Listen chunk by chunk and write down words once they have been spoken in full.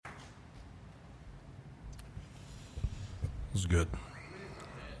It's good.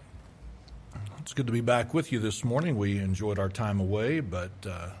 It's good to be back with you this morning. We enjoyed our time away, but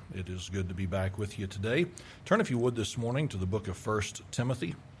it is good to be back with you today. Turn, if you would, this morning to the book of 1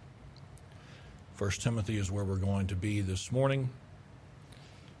 Timothy. 1 Timothy is where we're going to be this morning.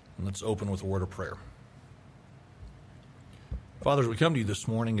 And let's open with a word of prayer. Father, as we come to you this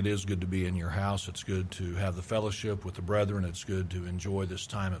morning, it is good to be in your house. It's good to have the fellowship with the brethren. It's good to enjoy this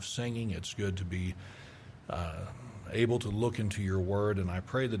time of singing. It's good to be able to look into your word, and I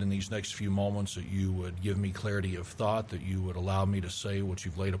pray that in these next few moments that you would give me clarity of thought, that you would allow me to say what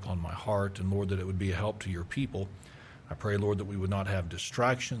you've laid upon my heart, and Lord, that it would be a help to your people. I pray, Lord, that we would not have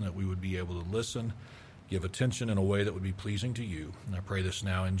distraction, that we would be able to listen, give attention in a way that would be pleasing to you. And I pray this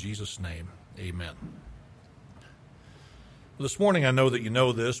now in Jesus' name. Amen. This morning, I know that you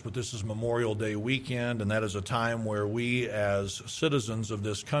know this, but this is Memorial Day weekend, and that is a time where we as citizens of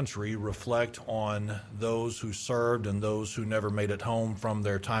this country reflect on those who served and those who never made it home from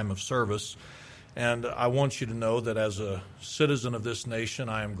their time of service. And I want you to know that as a citizen of this nation,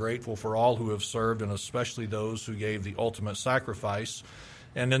 I am grateful for all who have served, and especially those who gave the ultimate sacrifice.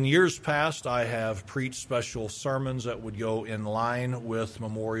 And in years past, I have preached special sermons that would go in line with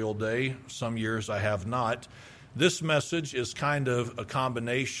Memorial Day. Some years I have not. This message is kind of a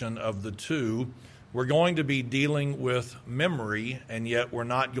combination of the two. We're going to be dealing with memory, and yet we're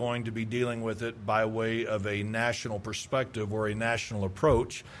not going to be dealing with it by way of a national perspective or a national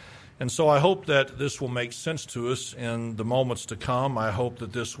approach. And so I hope that this will make sense to us in the moments to come. I hope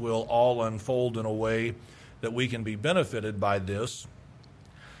that this will all unfold in a way that we can be benefited by this.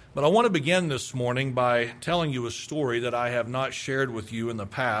 But I want to begin this morning by telling you a story that I have not shared with you in the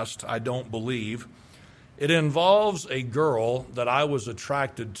past, I don't believe. It involves a girl that I was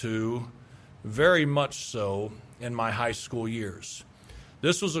attracted to very much so in my high school years.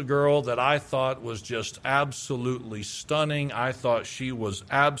 This was a girl that I thought was just absolutely stunning. I thought she was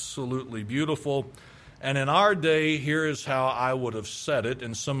absolutely beautiful. And in our day, here is how I would have said it,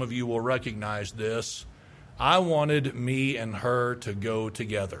 and some of you will recognize this. I wanted me and her to go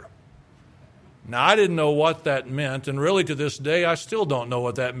together. Now, I didn't know what that meant, and really to this day, I still don't know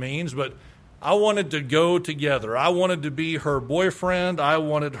what that means, but I wanted to go together. I wanted to be her boyfriend. I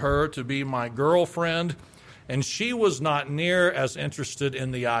wanted her to be my girlfriend. And she was not near as interested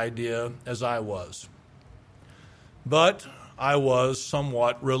in the idea as I was. But I was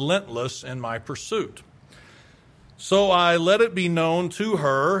somewhat relentless in my pursuit. So I let it be known to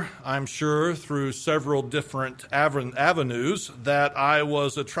her, I'm sure through several different avenues, that I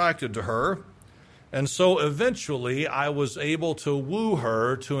was attracted to her. And so eventually I was able to woo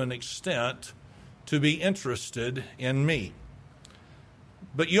her to an extent to be interested in me.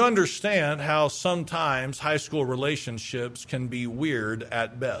 But you understand how sometimes high school relationships can be weird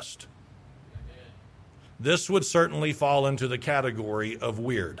at best. This would certainly fall into the category of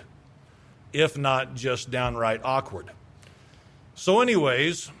weird, if not just downright awkward. So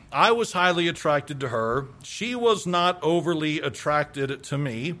anyways, I was highly attracted to her. She was not overly attracted to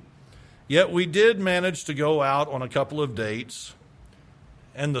me. Yet we did manage to go out on a couple of dates,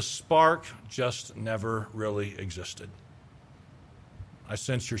 and the spark just never really existed. I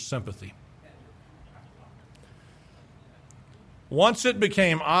sense your sympathy. Once it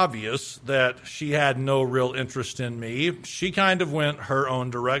became obvious that she had no real interest in me, she kind of went her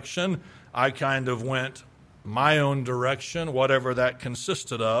own direction. I kind of went my own direction, whatever that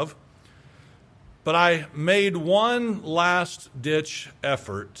consisted of. But I made one last-ditch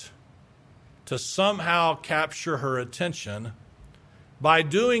effort to somehow capture her attention by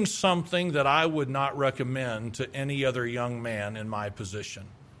doing something that I would not recommend to any other young man in my position.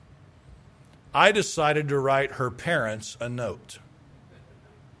 I decided to write her parents a note,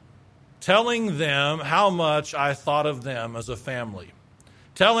 telling them how much I thought of them as a family,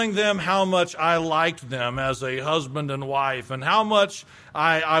 telling them how much I liked them as a husband and wife, and how much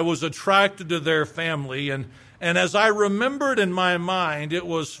I was attracted to their family. And as I remembered in my mind, it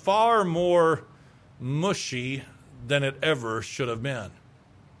was far more mushy than it ever should have been,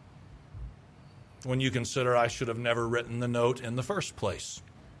 when you consider I should have never written the note in the first place.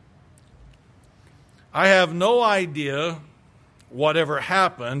 I have no idea whatever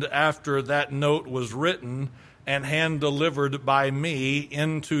happened after that note was written and hand-delivered by me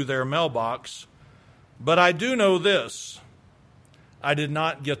into their mailbox, but I do know this: I did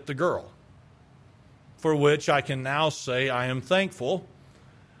not get the girl, for which I can now say I am thankful.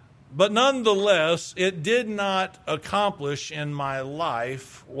 But nonetheless, it did not accomplish in my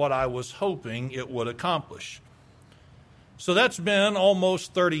life what I was hoping it would accomplish. So that's been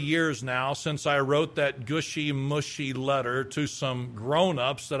almost 30 years now since I wrote that gushy, mushy letter to some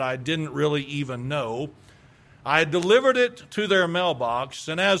grown-ups that I didn't really even know. I delivered it to their mailbox,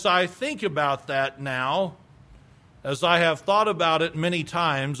 and as I think about that now, as I have thought about it many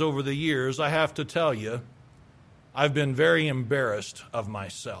times over the years, I have to tell you, I've been very embarrassed of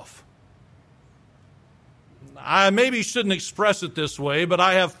myself. I maybe shouldn't express it this way, but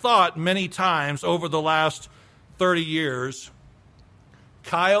I have thought many times over the last 30 years,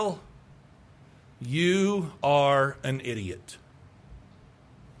 Kyle, you are an idiot.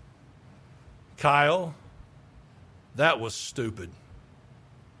 Kyle, that was stupid.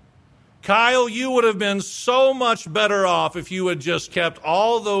 Kyle, you would have been so much better off if you had just kept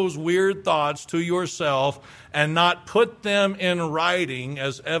all those weird thoughts to yourself and not put them in writing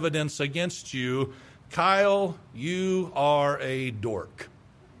as evidence against you. Kyle, you are a dork.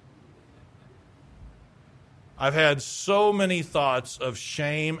 I've had so many thoughts of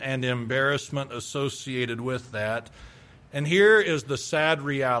shame and embarrassment associated with that. And here is the sad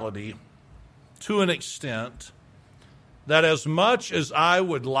reality, to an extent, that as much as I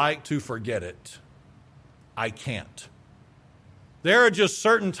would like to forget it, I can't. There are just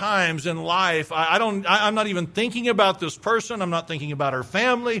certain times in life, I'm not even thinking about this person. I'm not thinking about her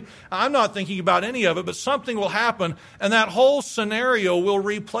family. I'm not thinking about any of it, but something will happen, and that whole scenario will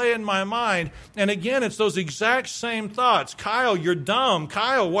replay in my mind. And again, it's those exact same thoughts. Kyle, you're dumb.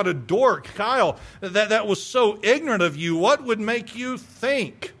 Kyle, what a dork. Kyle, that was so ignorant of you. What would make you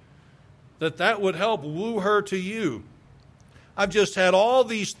think that would help woo her to you? I've just had all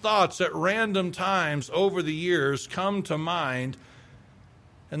these thoughts at random times over the years come to mind.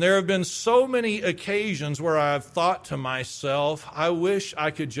 And there have been so many occasions where I've thought to myself, I wish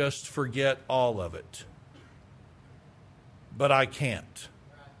I could just forget all of it. But I can't.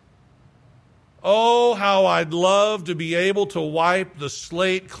 Oh, how I'd love to be able to wipe the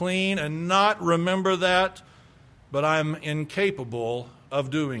slate clean and not remember that, but I'm incapable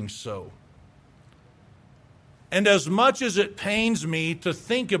of doing so. And as much as it pains me to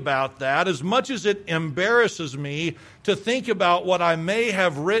think about that, as much as it embarrasses me to think about what I may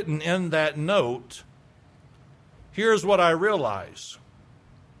have written in that note, here's what I realize.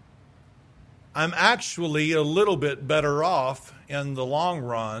 I'm actually a little bit better off in the long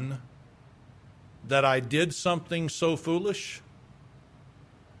run that I did something so foolish,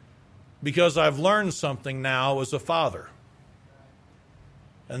 because I've learned something now as a father,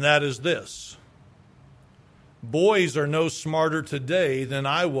 and that is this. Boys are no smarter today than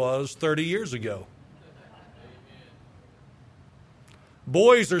I was 30 years ago.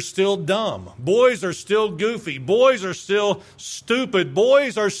 Boys are still dumb. Boys are still goofy. Boys are still stupid.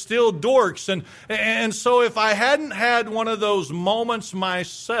 Boys are still dorks. And so if I hadn't had one of those moments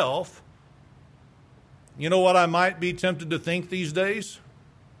myself, you know what I might be tempted to think these days?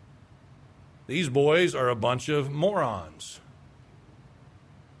 These boys are a bunch of morons.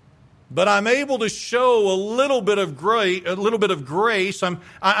 But I'm able to show a little bit of grace.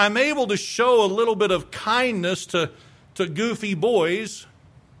 I'm able to show a little bit of kindness to goofy boys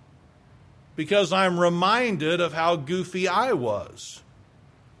because I'm reminded of how goofy I was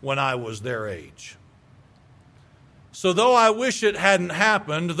when I was their age. So though I wish it hadn't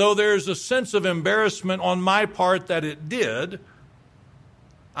happened, though there's a sense of embarrassment on my part that it did,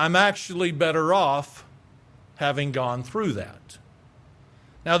 I'm actually better off having gone through that.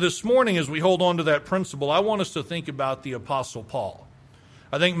 Now, this morning, as we hold on to that principle, I want us to think about the Apostle Paul.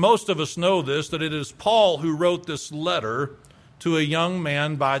 I think most of us know this, that it is Paul who wrote this letter to a young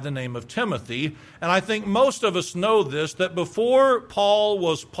man by the name of Timothy. And I think most of us know this, that before Paul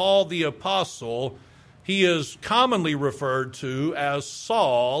was Paul the Apostle, he is commonly referred to as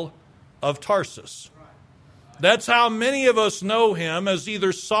Saul of Tarsus. That's how many of us know him, as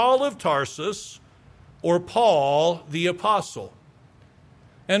either Saul of Tarsus or Paul the Apostle.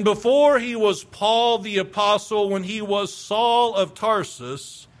 And before he was Paul the Apostle, when he was Saul of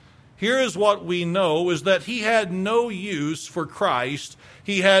Tarsus, here is what we know, is that he had no use for Christ.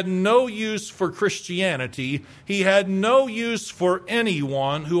 He had no use for Christianity. He had no use for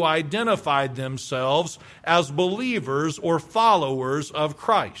anyone who identified themselves as believers or followers of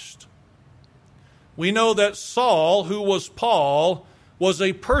Christ. We know that Saul, who was Paul, was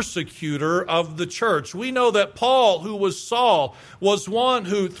a persecutor of the church. We know that Paul, who was Saul, was one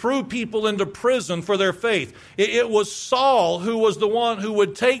who threw people into prison for their faith. It was Saul who was the one who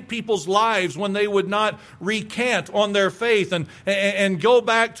would take people's lives when they would not recant on their faith and go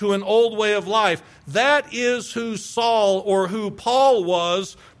back to an old way of life. That is who Saul, or who Paul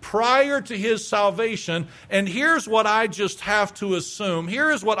was prior to his salvation. And here's what I just have to assume. Here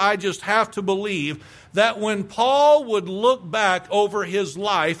is what I just have to believe, that when Paul would look back over his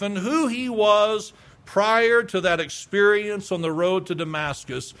life and who he was prior to that experience on the road to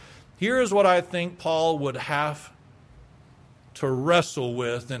Damascus, Here is what I think Paul would have to wrestle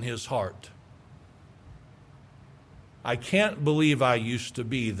with in his heart. I can't believe I used to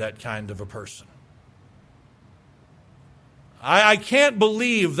be that kind of a person. I can't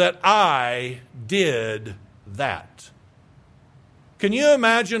believe that I did that. Can you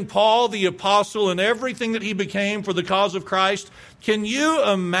imagine Paul the apostle and everything that he became for the cause of Christ? Can you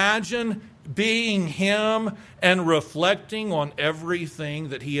imagine being him and reflecting on everything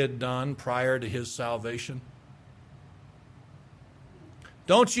that he had done prior to his salvation?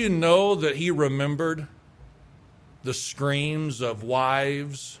 Don't you know that he remembered the screams of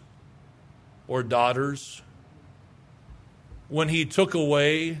wives or daughters when he took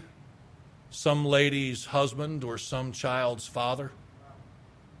away some lady's husband or some child's father?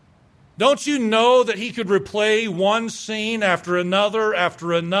 Don't you know that he could replay one scene after another,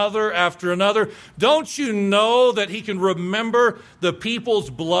 after another, after another? Don't you know that he can remember the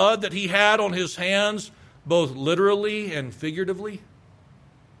people's blood that he had on his hands, both literally and figuratively?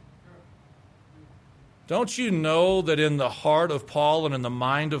 Don't you know that in the heart of Paul and in the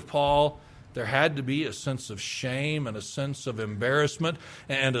mind of Paul, there had to be a sense of shame and a sense of embarrassment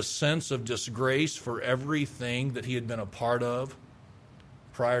and a sense of disgrace for everything that he had been a part of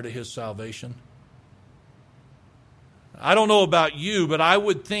prior to his salvation? I don't know about you, but I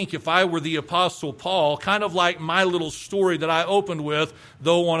would think if I were the Apostle Paul, kind of like my little story that I opened with,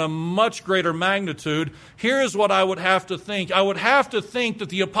 though on a much greater magnitude, here's what I would have to think. I would have to think that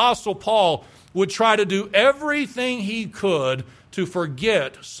the Apostle Paul would try to do everything he could to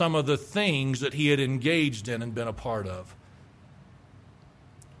forget some of the things that he had engaged in and been a part of.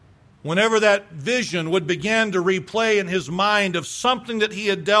 Whenever that vision would begin to replay in his mind of something that he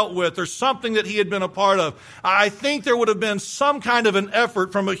had dealt with or something that he had been a part of, I think there would have been some kind of an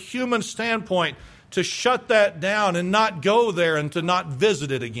effort from a human standpoint to shut that down and not go there and to not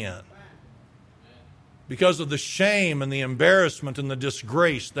visit it again, because of the shame and the embarrassment and the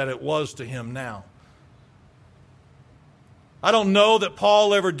disgrace that it was to him now. I don't know that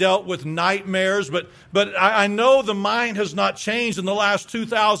Paul ever dealt with nightmares, but I know the mind has not changed in the last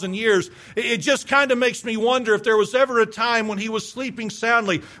 2,000 years. It just kind of makes me wonder if there was ever a time when he was sleeping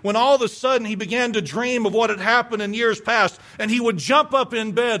soundly, when all of a sudden he began to dream of what had happened in years past, and he would jump up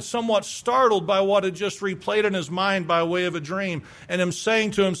in bed somewhat startled by what had just replayed in his mind by way of a dream, and him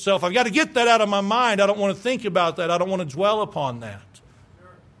saying to himself, I've got to get that out of my mind. I don't want to think about that. I don't want to dwell upon that.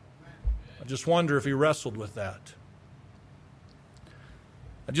 I just wonder if he wrestled with that.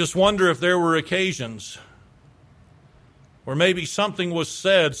 I just wonder if there were occasions where maybe something was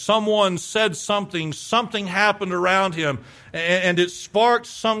said, someone said something happened around him, and it sparked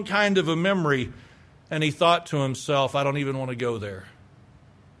some kind of a memory, and he thought to himself, I don't even want to go there.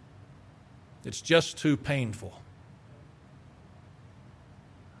 It's just too painful.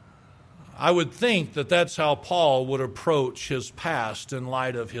 I would think that that's how Paul would approach his past in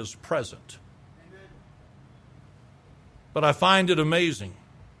light of his present. But I find it amazing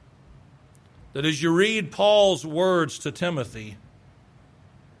that as you read Paul's words to Timothy,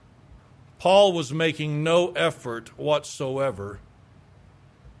 Paul was making no effort whatsoever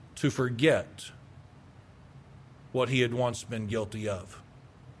to forget what he had once been guilty of.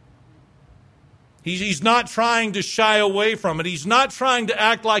 He's not trying to shy away from it. He's not trying to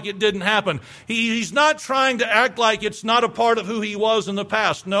act like it didn't happen. He's not trying to act like it's not a part of who he was in the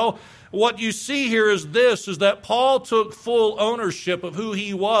past. No, what you see here is that Paul took full ownership of who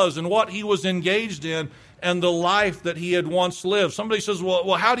he was and what he was engaged in and the life that he had once lived. Somebody says,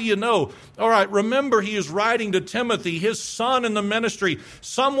 well, how do you know? All right, remember he is writing to Timothy, his son in the ministry,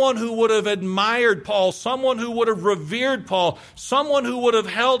 someone who would have admired Paul, someone who would have revered Paul, someone who would have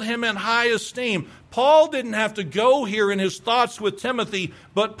held him in high esteem. Paul didn't have to go here in his thoughts with Timothy,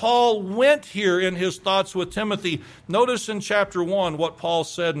 but Paul went here in his thoughts with Timothy. Notice in chapter 1 what Paul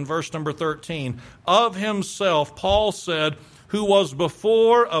said in verse number 13. Of himself, Paul said, who was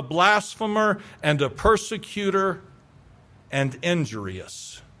before a blasphemer and a persecutor and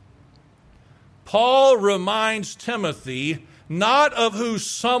injurious. Paul reminds Timothy not of who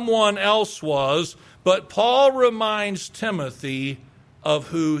someone else was, but Paul reminds Timothy of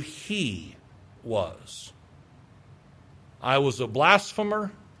who he was. I was a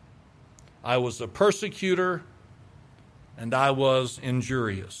blasphemer, I was a persecutor, and I was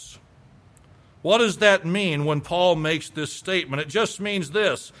injurious. What does that mean when Paul makes this statement? It just means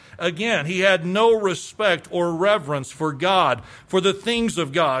this. Again, he had no respect or reverence for God, for the things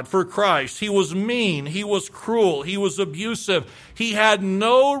of God, for Christ. He was mean, he was cruel, he was abusive. He had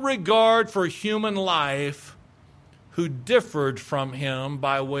no regard for human life who differed from him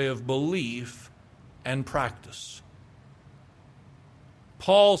by way of belief and practice.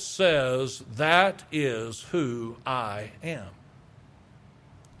 Paul says, that is who I am.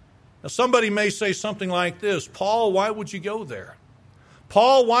 Now, somebody may say something like this, Paul, why would you go there?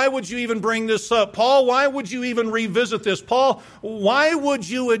 Paul, why would you even bring this up? Paul, why would you even revisit this? Paul, why would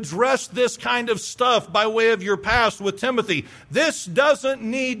you address this kind of stuff by way of your past with Timothy? This doesn't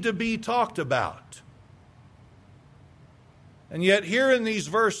need to be talked about. And yet here in these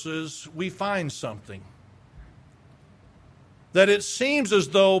verses, we find something. That it seems as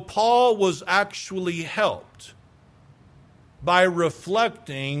though Paul was actually helped by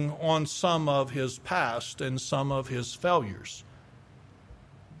reflecting on some of his past and some of his failures.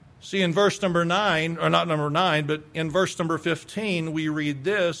 See, in verse number 9, or not number 9, but in verse number 15, we read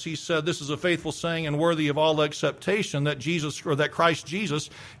this. He said, this is a faithful saying and worthy of all acceptation that Jesus, or that Christ Jesus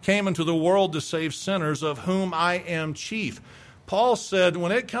came into the world to save sinners, of whom I am chief. Paul said,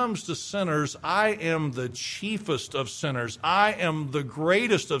 when it comes to sinners, I am the chiefest of sinners. I am the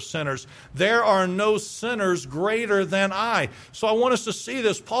greatest of sinners. There are no sinners greater than I. So I want us to see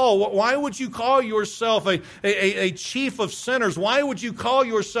this. Paul, why would you call yourself a chief of sinners? Why would you call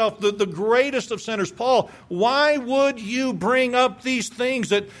yourself the greatest of sinners? Paul, why would you bring up these things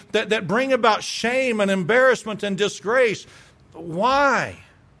that bring about shame and embarrassment and disgrace? Why?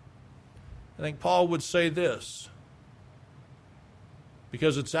 I think Paul would say this.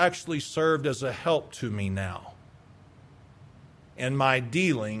 Because it's actually served as a help to me now in my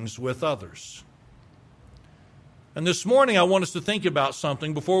dealings with others. And this morning I want us to think about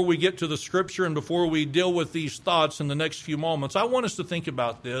something before we get to the Scripture and before we deal with these thoughts in the next few moments. I want us to think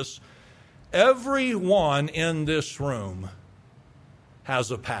about this. Everyone in this room has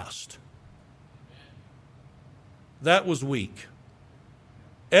a past. That was weak.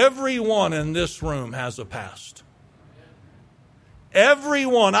 Everyone in this room has a past.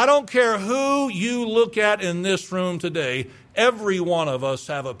 Everyone, I don't care who you look at in this room today, every one of us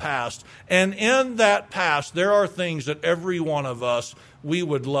have a past. And in that past, there are things that every one of us, we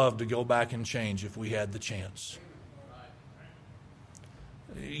would love to go back and change if we had the chance.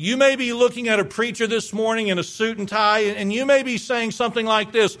 You may be looking at a preacher this morning in a suit and tie, and you may be saying something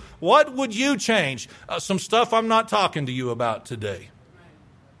like this, what would you change? Some stuff I'm not talking to you about today.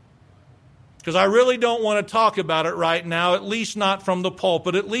 Because I really don't want to talk about it right now, at least not from the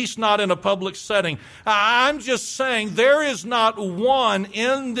pulpit, at least not in a public setting. I'm just saying there is not one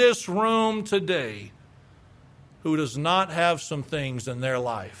in this room today who does not have some things in their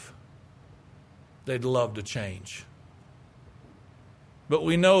life they'd love to change. But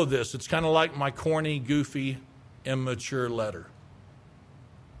we know this. It's kind of like my corny, goofy, immature letter.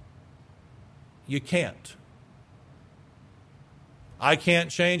 You can't. I can't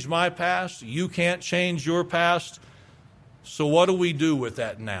change my past. You can't change your past. So what do we do with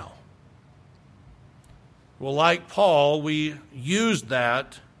that now? Well, like Paul, we use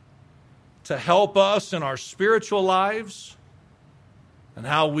that to help us in our spiritual lives and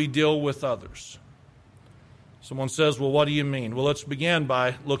how we deal with others. Someone says, well, what do you mean? Well, let's begin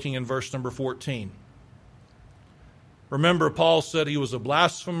by looking in verse number 14. Remember, Paul said he was a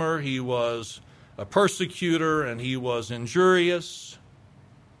blasphemer, he was a persecutor, and he was injurious.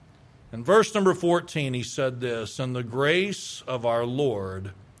 In verse number 14, he said this, and the grace of our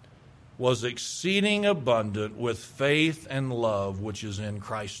Lord was exceeding abundant with faith and love which is in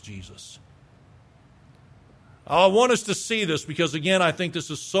Christ Jesus. I want us to see this because, again, I think this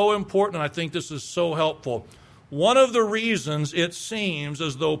is so important and I think this is so helpful. One of the reasons it seems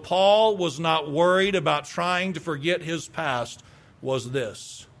as though Paul was not worried about trying to forget his past was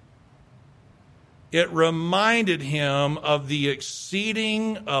this. It reminded him of the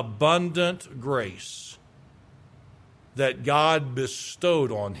exceeding abundant grace that God bestowed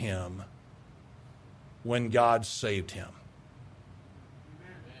on him when God saved him.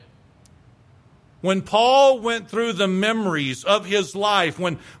 When Paul went through the memories of his life,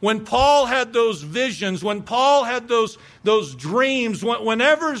 when Paul had those visions, when Paul had those dreams,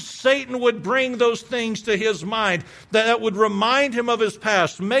 whenever Satan would bring those things to his mind that would remind him of his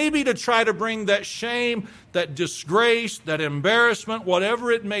past, maybe to try to bring that shame, that disgrace, that embarrassment,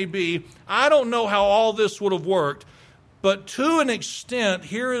 whatever it may be, I don't know how all this would have worked, but to an extent,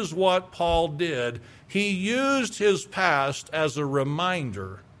 here is what Paul did. He used his past as a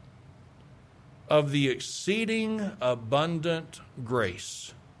reminder of the exceeding abundant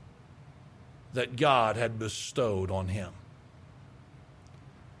grace that God had bestowed on him.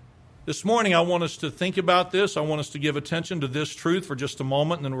 This morning, I want us to think about this. I want us to give attention to this truth for just a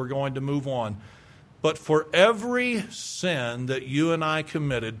moment, and then we're going to move on. but for every sin that you and I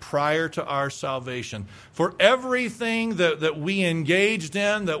committed prior to our salvation, for everything that we engaged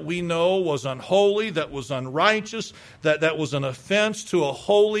in that we know was unholy, that was unrighteous, that was an offense to a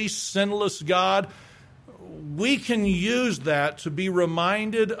holy, sinless God, we can use that to be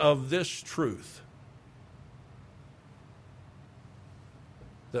reminded of this truth,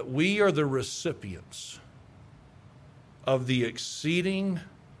 that we are the recipients of the exceeding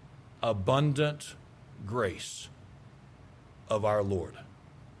abundant grace of our Lord.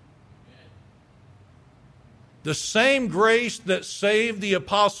 The same grace that saved the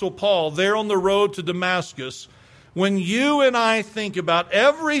Apostle Paul there on the road to Damascus, when you and I think about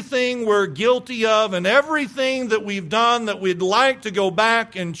everything we're guilty of and everything that we've done that we'd like to go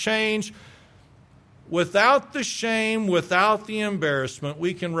back and change, without the shame, without the embarrassment,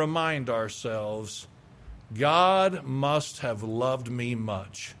 we can remind ourselves, God must have loved me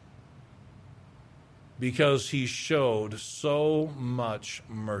much, because He showed so much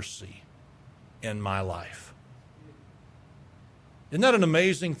mercy in my life. Isn't that an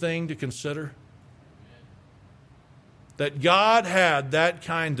amazing thing to consider? That God had that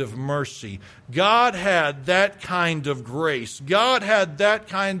kind of mercy. God had that kind of grace. God had that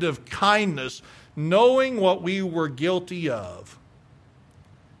kind of kindness. Knowing what we were guilty of,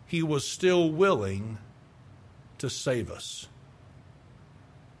 He was still willing to save us.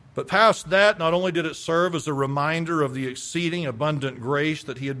 But past that, not only did it serve as a reminder of the exceeding abundant grace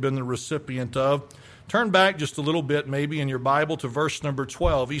that he had been the recipient of, turn back just a little bit maybe in your Bible to verse number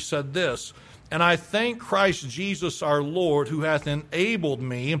 12. He said this, "And I thank Christ Jesus our Lord, who hath enabled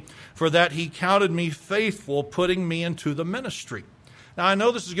me, for that He counted me faithful, putting me into the ministry." Now, I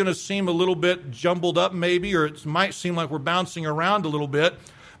know this is going to seem a little bit jumbled up maybe, or it might seem like we're bouncing around a little bit.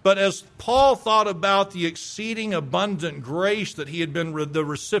 But as Paul thought about the exceeding abundant grace that he had been the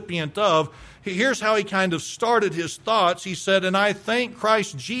recipient of, here's how he kind of started his thoughts. He said, "And I thank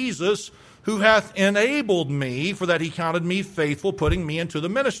Christ Jesus, who hath enabled me, for that He counted me faithful, putting me into the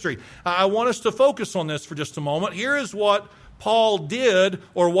ministry." I want us to focus on this for just a moment. Here is what Paul did,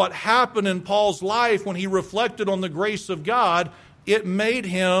 or what happened in Paul's life when he reflected on the grace of God. It made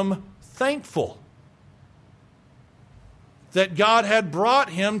him thankful that God had brought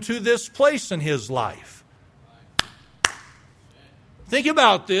him to this place in his life. Think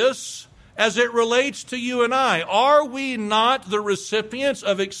about this as it relates to you and I. Are we not the recipients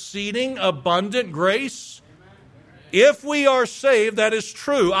of exceeding abundant grace? If we are saved, that is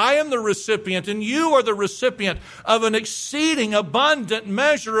true. I am the recipient and you are the recipient of an exceeding abundant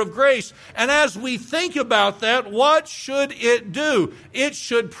measure of grace. And as we think about that, what should it do? It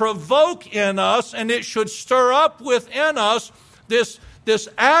should provoke in us and it should stir up within us this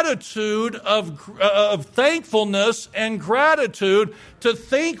attitude of thankfulness and gratitude to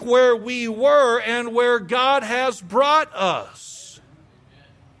think where we were and where God has brought us.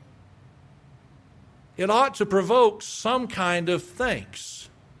 It ought to provoke some kind of thanks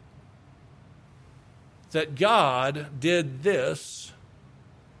that God did this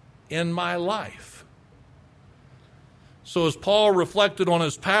in my life. So as Paul reflected on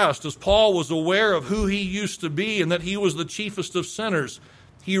his past, as Paul was aware of who he used to be and that he was the chiefest of sinners,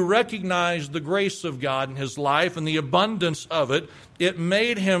 he recognized the grace of God in his life and the abundance of it. It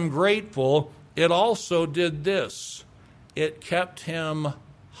made him grateful. It also did this. It kept him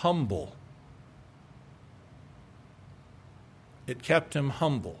humble. It kept him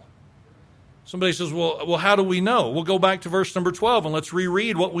humble. Somebody says, well, how do we know? We'll go back to verse number 12 and let's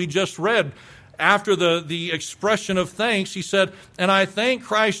reread what we just read. After the expression of thanks, he said, "And I thank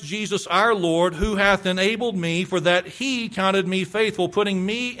Christ Jesus our Lord, who hath enabled me, for that He counted me faithful, putting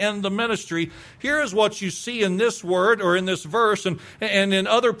me in the ministry." Here is what you see in this word, or in this verse, and in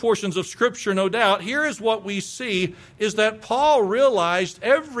other portions of Scripture, no doubt. Here is what we see, is that Paul realized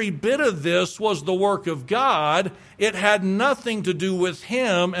every bit of this was the work of God. It had nothing to do with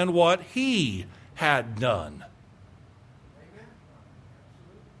him and what he had done.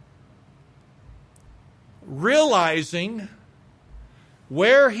 Realizing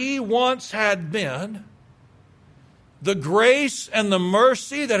where he once had been, the grace and the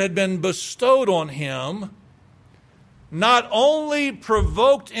mercy that had been bestowed on him, not only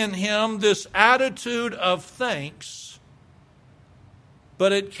provoked in him this attitude of thanks,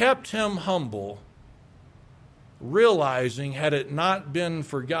 but it kept him humble, realizing had it not been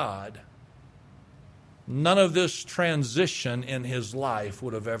for God, none of this transition in his life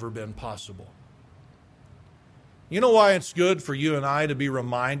would have ever been possible. You know why it's good for you and I to be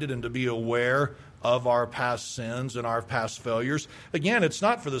reminded and to be aware of our past sins and our past failures. Again, it's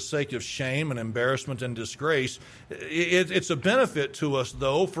not for the sake of shame and embarrassment and disgrace. It's a benefit to us,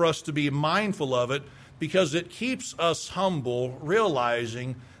 though, for us to be mindful of it, because it keeps us humble,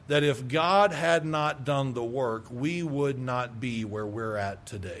 realizing that if God had not done the work, we would not be where we're at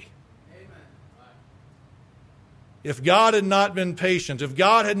today. If God had not been patient, if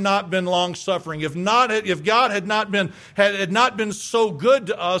God had not been long-suffering, if God had not been so good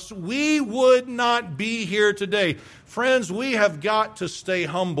to us, we would not be here today. Friends, we have got to stay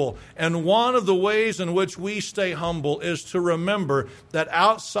humble. And one of the ways in which we stay humble is to remember that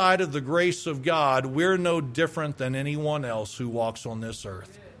outside of the grace of God, we're no different than anyone else who walks on this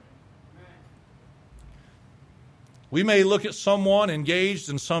earth. We may look at someone engaged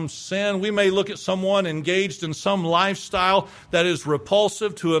in some sin. We may look at someone engaged in some lifestyle that is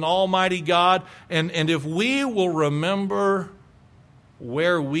repulsive to an almighty God. And if we will remember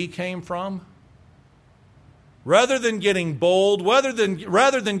where we came from, rather than getting bold, rather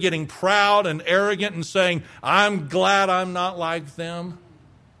than getting proud and arrogant and saying, I'm glad I'm not like them,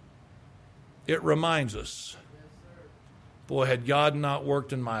 it reminds us, boy, had God not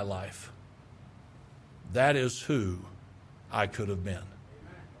worked in my life, that is who I could have been.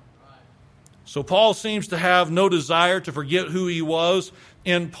 So Paul seems to have no desire to forget who he was,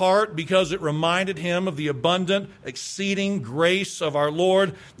 in part because it reminded him of the abundant, exceeding grace of our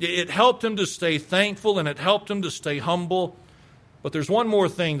Lord. It helped him to stay thankful, and it helped him to stay humble. But there's one more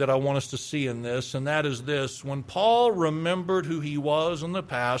thing that I want us to see in this, and that is this. When Paul remembered who he was in the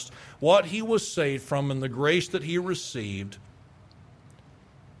past, what he was saved from, and the grace that he received,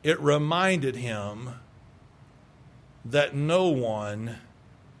 it reminded him that no one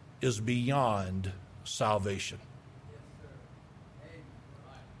is beyond salvation.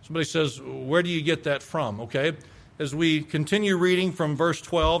 Somebody says, where do you get that from? Okay, as we continue reading from verse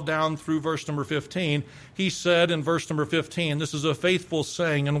 12 down through verse number 15, he said in verse number 15, this is a faithful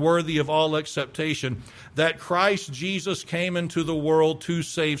saying and worthy of all acceptation, that Christ Jesus came into the world to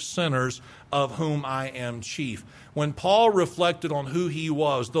save sinners, of whom I am chief. When Paul reflected on who he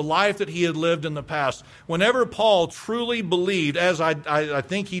was, the life that he had lived in the past, whenever Paul truly believed, as I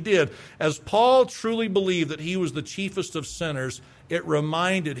think he did, as Paul truly believed that he was the chiefest of sinners, it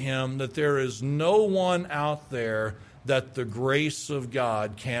reminded him that there is no one out there that the grace of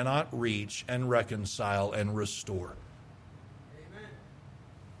God cannot reach and reconcile and restore. Amen.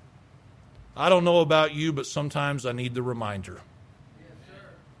 I don't know about you, but sometimes I need the reminder.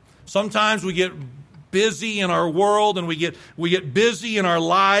 Sometimes we get busy in our world, and we get busy in our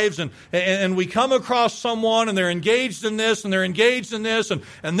lives, and we come across someone, and they're engaged in this, and they're engaged in this,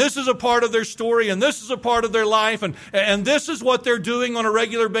 and this is a part of their story, and this is a part of their life, and this is what they're doing on a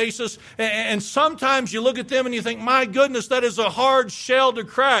regular basis. And sometimes you look at them and you think, my goodness, that is a hard shell to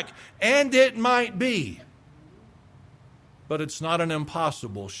crack. And it might be. But it's not an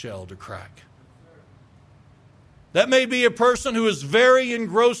impossible shell to crack. That may be a person who is very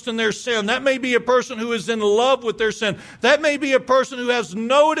engrossed in their sin. That may be a person who is in love with their sin. That may be a person who has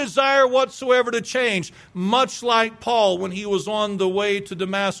no desire whatsoever to change, much like Paul when he was on the way to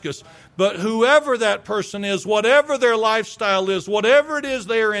Damascus. But whoever that person is, whatever their lifestyle is, whatever it is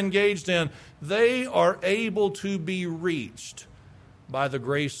they are engaged in, they are able to be reached by the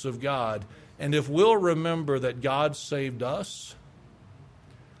grace of God. And if we'll remember that God saved us,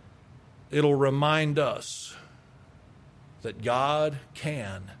 it'll remind us that God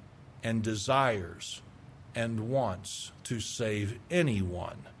can and desires and wants to save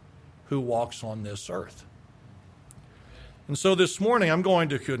anyone who walks on this earth. And so this morning I'm going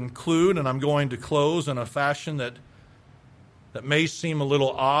to conclude, and I'm going to close in a fashion that may seem a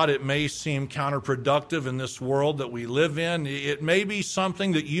little odd. It may seem counterproductive in this world that we live in. It may be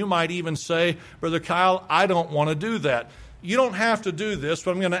something that you might even say, Brother Kyle, I don't want to do that. You don't have to do this,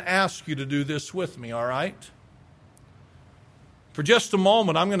 but I'm going to ask you to do this with me, all right? For just a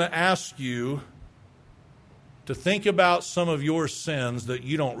moment, I'm going to ask you to think about some of your sins that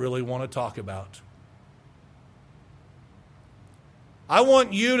you don't really want to talk about. I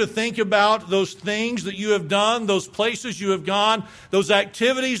want you to think about those things that you have done, those places you have gone, those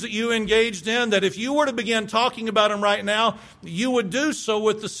activities that you engaged in, that if you were to begin talking about them right now, you would do so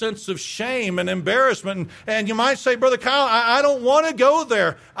with the sense of shame and embarrassment. And you might say, Brother Kyle, I don't want to go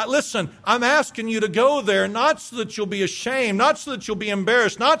there. Listen, I'm asking you to go there, not so that you'll be ashamed, not so that you'll be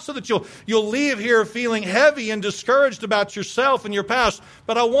embarrassed, not so that you'll leave here feeling heavy and discouraged about yourself and your past,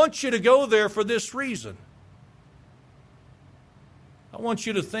 but I want you to go there for this reason. I want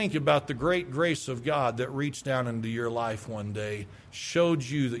you to think about the great grace of God that reached down into your life one day, showed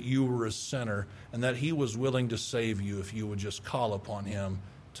you that you were a sinner, and that He was willing to save you if you would just call upon Him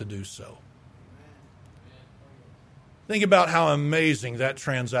to do so. Think about how amazing that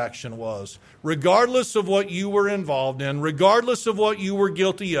transaction was. Regardless of what you were involved in, regardless of what you were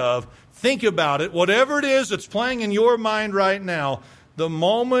guilty of, think about it. Whatever it is that's playing in your mind right now, the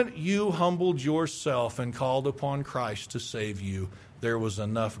moment you humbled yourself and called upon Christ to save you, there was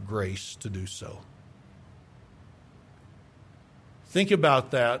enough grace to do so. Think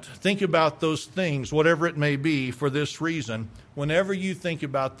about that. Think about those things, whatever it may be, for this reason. Whenever you think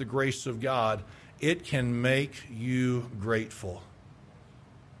about the grace of God, it can make you grateful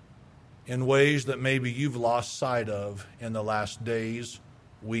in ways that maybe you've lost sight of in the last days,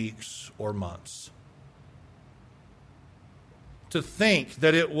 weeks, or months. To think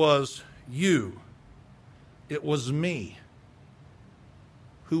that it was you, it was me,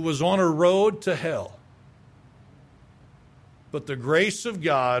 who was on a road to hell. But the grace of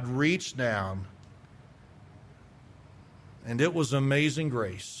God reached down, and it was amazing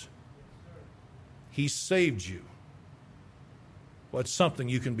grace. He saved you. Well, it's something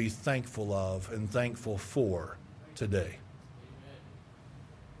you can be thankful of and thankful for today.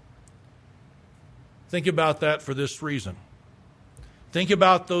 Think about that for this reason. Think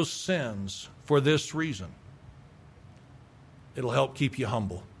about those sins for this reason. It'll help keep you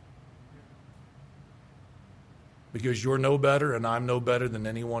humble. Because you're no better and I'm no better than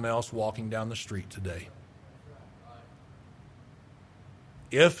anyone else walking down the street today.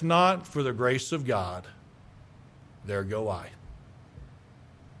 If not for the grace of God, there go I.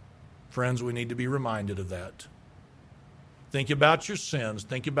 Friends, we need to be reminded of that. Think about your sins,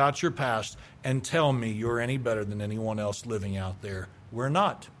 think about your past, and tell me you're any better than anyone else living out there. We're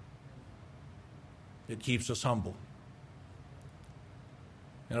not. It keeps us humble.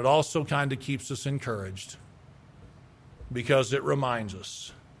 And it also kind of keeps us encouraged, because it reminds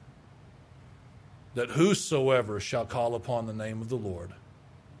us that whosoever shall call upon the name of the Lord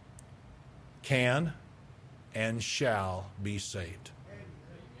can and shall be saved.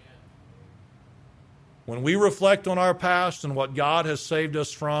 When we reflect on our past and what God has saved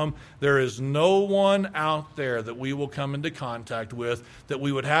us from, there is no one out there that we will come into contact with that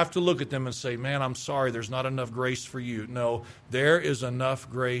we would have to look at them and say, man, I'm sorry, there's not enough grace for you. No, there is enough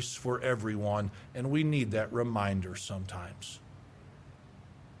grace for everyone, and we need that reminder sometimes.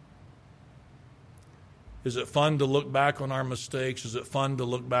 Is it fun to look back on our mistakes? Is it fun to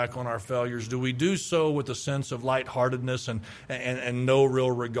look back on our failures? Do we do so with a sense of lightheartedness and no real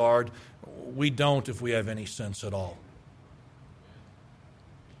regard? We don't if we have any sense at all.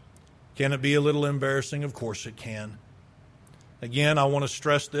 Can it be a little embarrassing? Of course it can. Again, I want to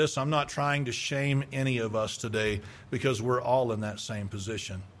stress this. I'm not trying to shame any of us today because we're all in that same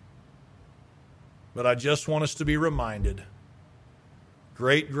position. But I just want us to be reminded,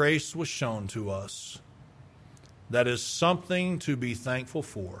 great grace was shown to us. That is something to be thankful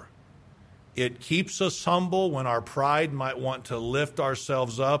for. It keeps us humble when our pride might want to lift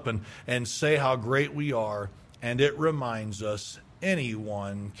ourselves up and say how great we are. And it reminds us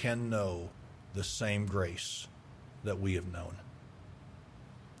anyone can know the same grace that we have known.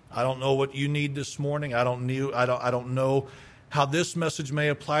 I don't know what you need this morning. I don't know how this message may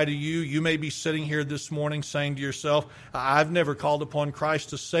apply to you. You may be sitting here this morning saying to yourself, I've never called upon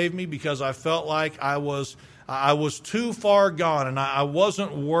Christ to save me because I felt like I was too far gone and I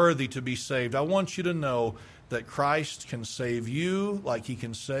wasn't worthy to be saved. I want you to know that Christ can save you like He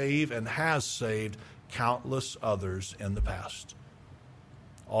can save and has saved countless others in the past.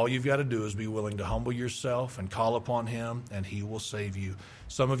 All you've got to do is be willing to humble yourself and call upon Him, and He will save you.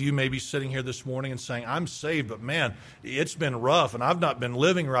 Some of you may be sitting here this morning and saying, I'm saved, but man, it's been rough, and I've not been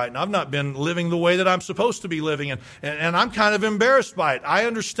living right, and I've not been living the way that I'm supposed to be living, and I'm kind of embarrassed by it. I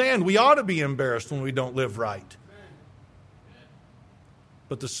understand we ought to be embarrassed when we don't live right.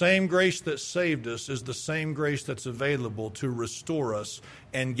 But the same grace that saved us is the same grace that's available to restore us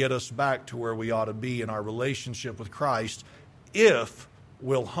and get us back to where we ought to be in our relationship with Christ if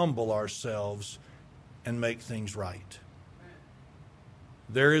we'll humble ourselves and make things right.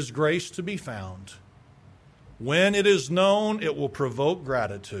 There is grace to be found. When it is known, it will provoke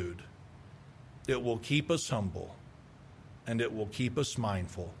gratitude. It will keep us humble, and it will keep us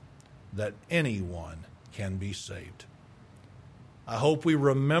mindful that anyone can be saved. I hope we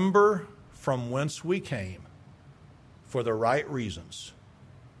remember from whence we came for the right reasons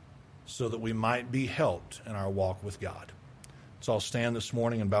so that we might be helped in our walk with God. So I'll stand this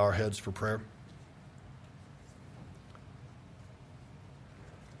morning and bow our heads for prayer.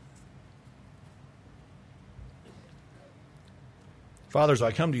 Father, as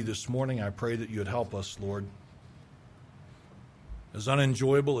I come to you this morning, I pray that you would help us, Lord. As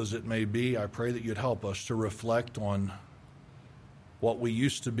unenjoyable as it may be, I pray that you'd help us to reflect on what we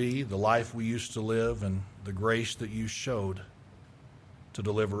used to be, the life we used to live, and the grace that you showed to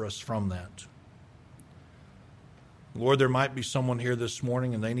deliver us from that. Lord, there might be someone here this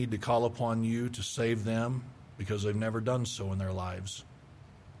morning and they need to call upon you to save them because they've never done so in their lives.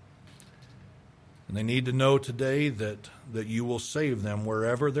 And they need to know today that you will save them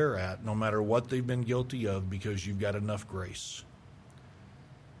wherever they're at, no matter what they've been guilty of, because you've got enough grace.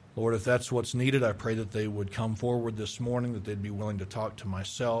 Lord, if that's what's needed, I pray that they would come forward this morning, that they'd be willing to talk to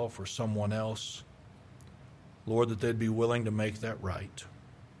myself or someone else. Lord, that they'd be willing to make that right.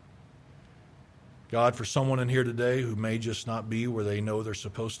 God, for someone in here today who may just not be where they know they're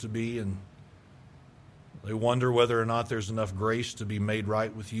supposed to be and they wonder whether or not there's enough grace to be made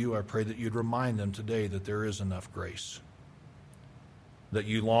right with you, I pray that you'd remind them today that there is enough grace, that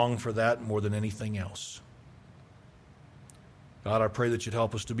you long for that more than anything else. God, I pray that you'd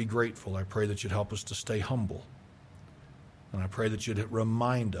help us to be grateful. I pray that you'd help us to stay humble. And I pray that you'd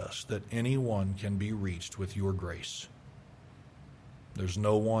remind us that anyone can be reached with your grace. There's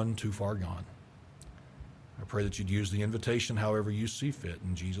no one too far gone. I pray that you'd use the invitation however you see fit.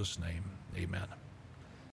 In Jesus' name, amen.